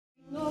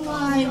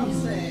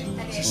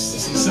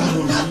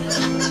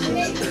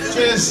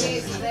Cheers.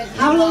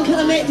 How long can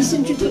I make this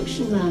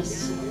introduction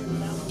last?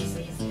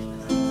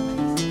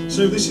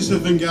 Sue, this is her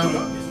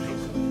Vingala.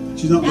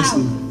 She's not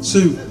listening.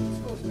 Sue.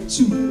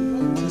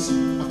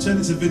 Listen. I've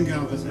turned it to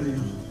Vingala. There you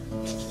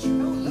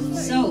go.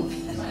 So,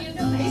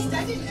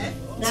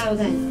 now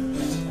then.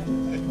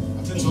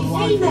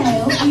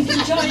 Female, you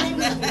can join in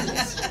with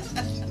this.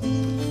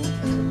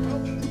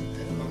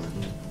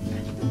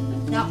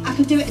 Now, I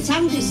could do it at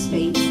Andy's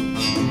speed.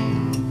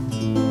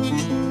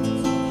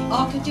 Or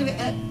I could do it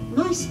at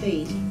my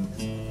speed. I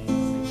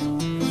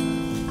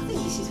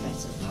think this is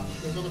better.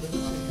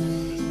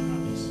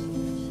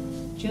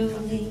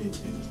 Jolene,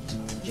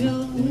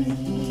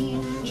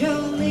 Jolene,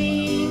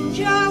 Jolene,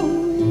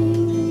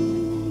 Jolene.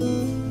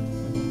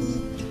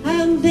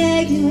 I'm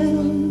begging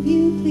of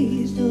you,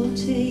 please don't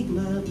take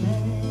my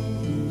man.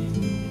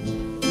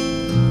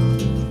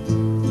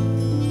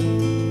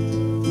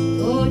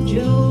 Oh,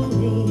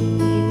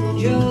 Jolene,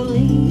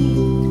 Jolene,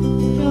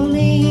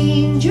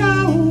 Jolene,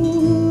 Jolene.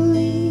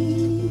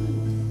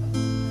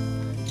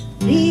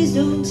 Please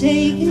don't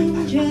take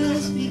him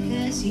just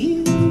because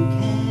you can.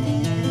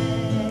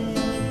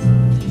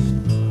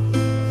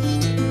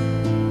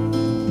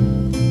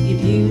 Your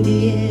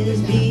beauty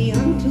is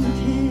beyond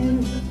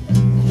compare,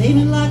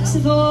 flaming locks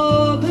of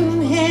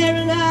auburn hair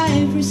and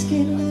ivory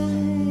skin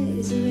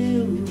eyes of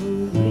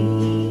emerald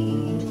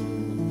green.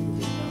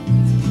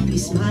 Your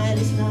smile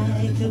is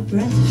like a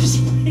breath of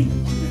spring,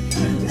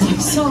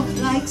 soft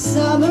like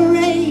summer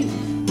rain.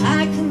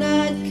 I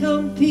cannot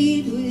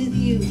compete with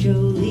you,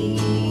 Jolene.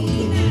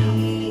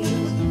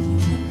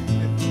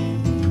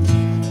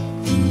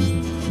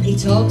 He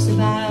talks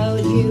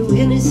about you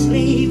in his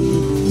sleep.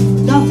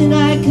 Nothing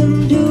I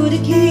can do to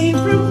keep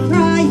from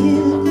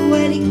crying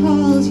when he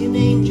calls your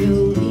name,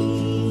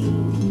 Jolene.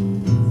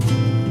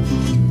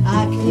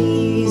 I can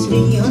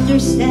easily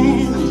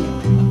understand.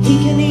 He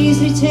can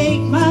easily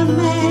take my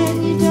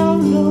man. You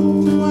don't know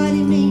what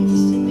he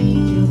means to me,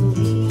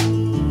 Jolene.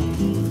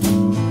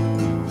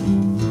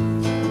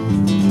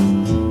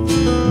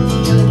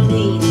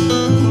 Jolene,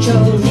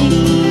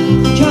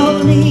 Jolene,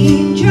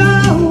 Jolene,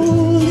 Jolene.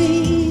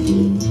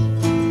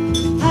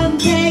 I'm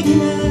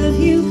begging of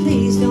you,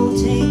 please don't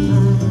take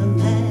my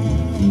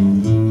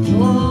man.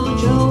 Oh,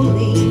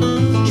 Jolene,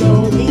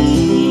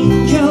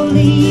 Jolene,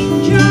 Jolene,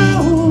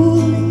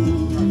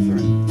 Jolene.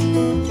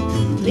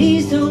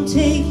 Please don't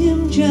take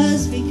him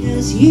just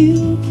because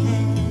you can.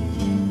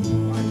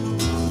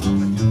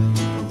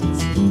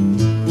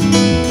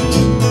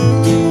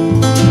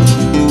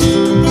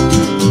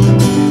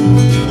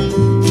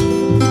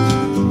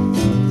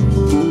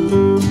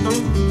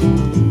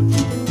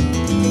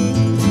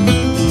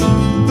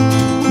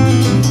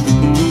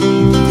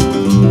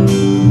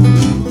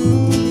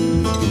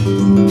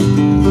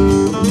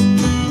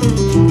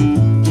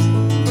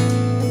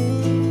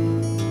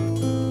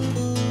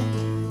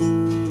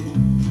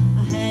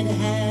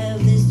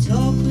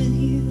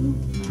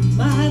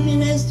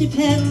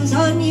 Depends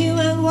on you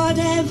and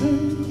whatever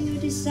you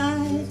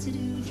decide to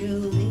do,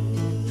 Jolene.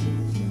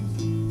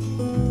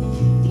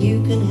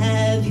 You can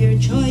have your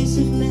choice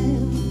of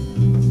men.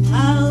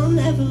 I'll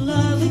never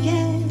love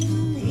again.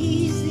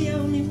 He's the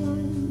only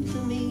one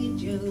for me,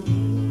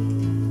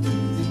 Jolene.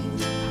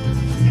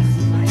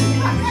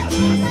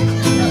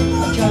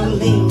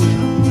 Jolene,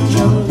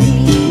 Jolene,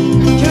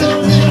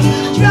 Jolene,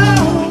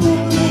 Jolene.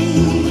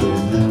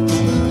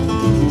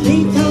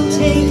 Please don't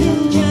take him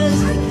just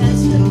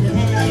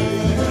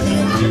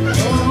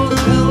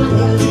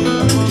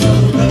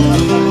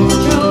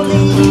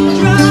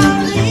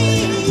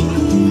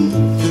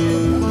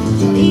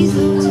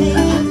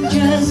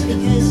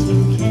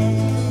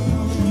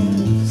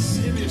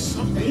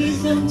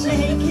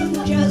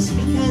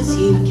because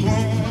you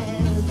can.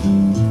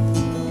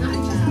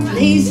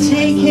 Please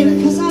take him,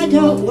 'cause I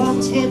don't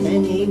want him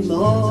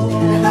anymore.